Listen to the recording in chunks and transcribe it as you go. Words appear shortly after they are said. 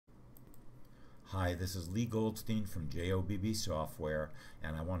Hi, this is Lee Goldstein from JOBB Software,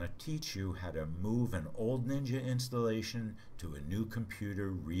 and I want to teach you how to move an old Ninja installation to a new computer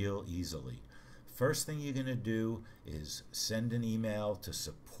real easily. First thing you're going to do is send an email to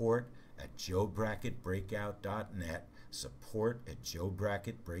support@joebracketbreakout.net,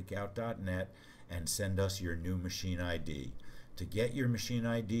 support@joebracketbreakout.net, and send us your new machine ID. To get your machine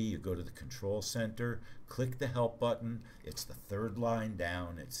ID, you go to the Control Center, click the Help button. It's the third line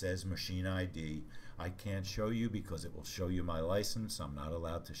down. It says Machine ID. I can't show you because it will show you my license. I'm not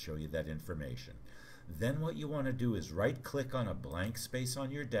allowed to show you that information. Then what you want to do is right-click on a blank space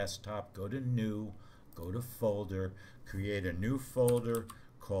on your desktop, go to New, go to Folder, create a new folder,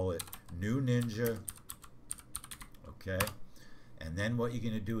 call it New Ninja, okay? And then what you're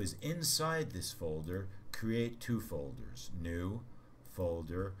going to do is inside this folder, create two folders. New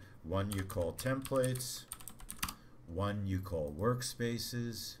folder, one you call templates, one you call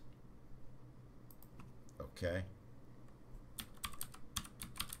workspaces, okay?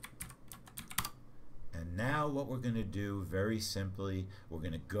 And now what we're going to do, very simply, we're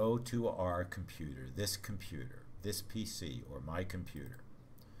going to go to our computer, this PC, or my computer.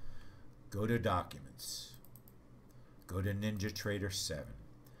 Go to Documents. Go to NinjaTrader 7.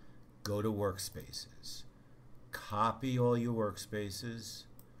 Go to Workspaces. Copy all your workspaces.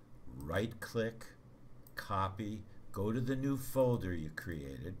 Right-click, copy. Go to the new folder you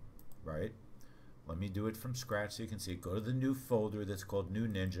created, right? Let me do it from scratch so you can see it. Go to the new folder that's called New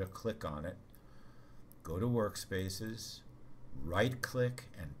Ninja. Click on it. Go to Workspaces. Right-click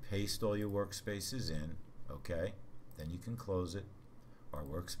and paste all your workspaces in, okay? Then you can close it. Our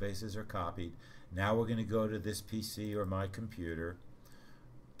workspaces are copied. Now we're going to go to this PC or my computer,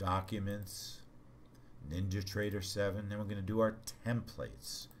 Documents, NinjaTrader 7, then we're going to do our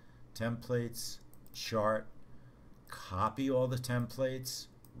templates. Templates, Chart, copy all the templates,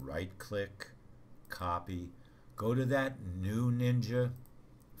 right-click, copy, go to that New Ninja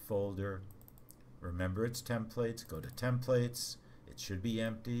folder. Remember it's templates, go to Templates, it should be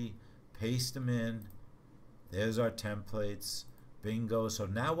empty, paste them in. There's our templates. Bingo. So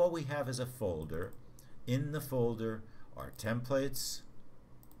now what we have is a folder. In the folder are templates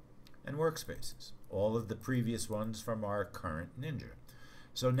and workspaces, all of the previous ones from our current Ninja.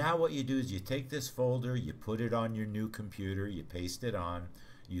 So now what you do is you take this folder, you put it on your new computer, you paste it on,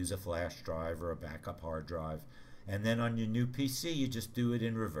 use a flash drive or a backup hard drive, and then on your new PC you just do it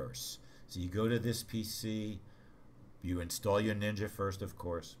in reverse. So you go to this PC, you install your Ninja first, of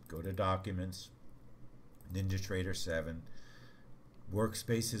course, go to Documents, NinjaTrader 7,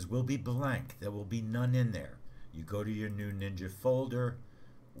 workspaces will be blank. There will be none in there. You go to your new Ninja folder,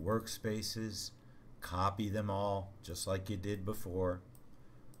 workspaces, copy them all just like you did before.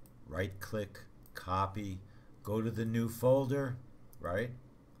 Right click, copy, go to the new folder, right?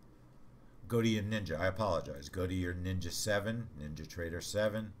 Go to your Ninja, I apologize. Go to your Ninja 7, NinjaTrader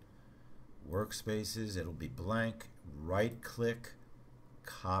 7, workspaces, it'll be blank. Right click,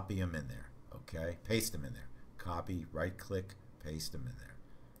 copy them in there, okay? Paste them in there. Copy, right click, paste them in there.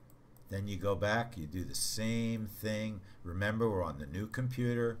 Then you go back, you do the same thing. Remember, we're on the new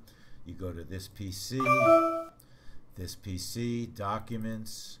computer. You go to this PC,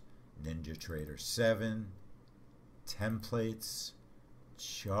 Documents, NinjaTrader 7, Templates,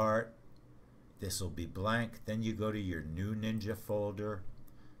 Chart. This will be blank. Then you go to your new Ninja folder,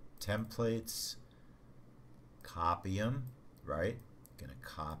 Templates, copy them, right? Gonna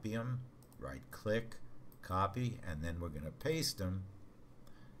copy them, right click, copy, and then we're going to paste them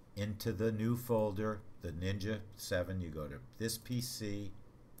into the new folder, the Ninja 7. You go to this PC,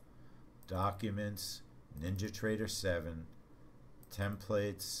 Documents, NinjaTrader 7,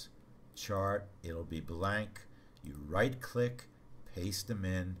 Templates, Chart, it'll be blank. You right click, paste them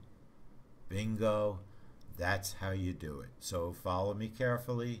in, bingo, that's how you do it. So follow me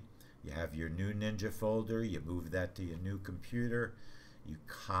carefully. You have your new Ninja folder, you move that to your new computer, you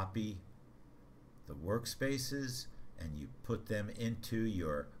copy the workspaces and you put them into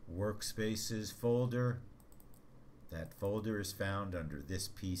your workspaces folder. That folder is found under this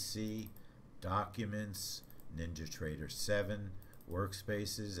PC, Documents, NinjaTrader 7,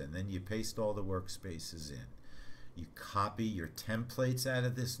 workspaces, and then you paste all the workspaces in. You copy your templates out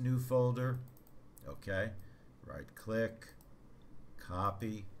of this new folder, okay? Right click,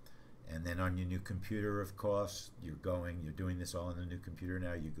 copy, and then on your new computer, of course, you're doing this all on the new computer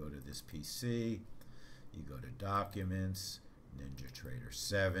now. You go to this PC, you go to Documents, NinjaTrader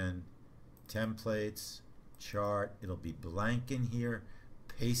 7, Templates, Chart. It'll be blank in here.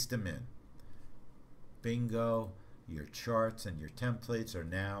 Paste them in. Bingo. Your charts and your templates are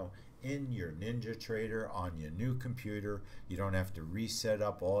now in your NinjaTrader on your new computer. You don't have to reset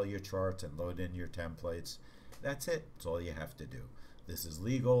up all your charts and load in your templates. That's it. That's all you have to do. This is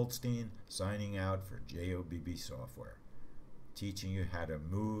Lee Goldstein signing out for JOBB Software, teaching you how to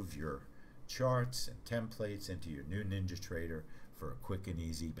move your charts and templates into your new NinjaTrader for a quick and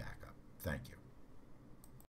easy backup. Thank you.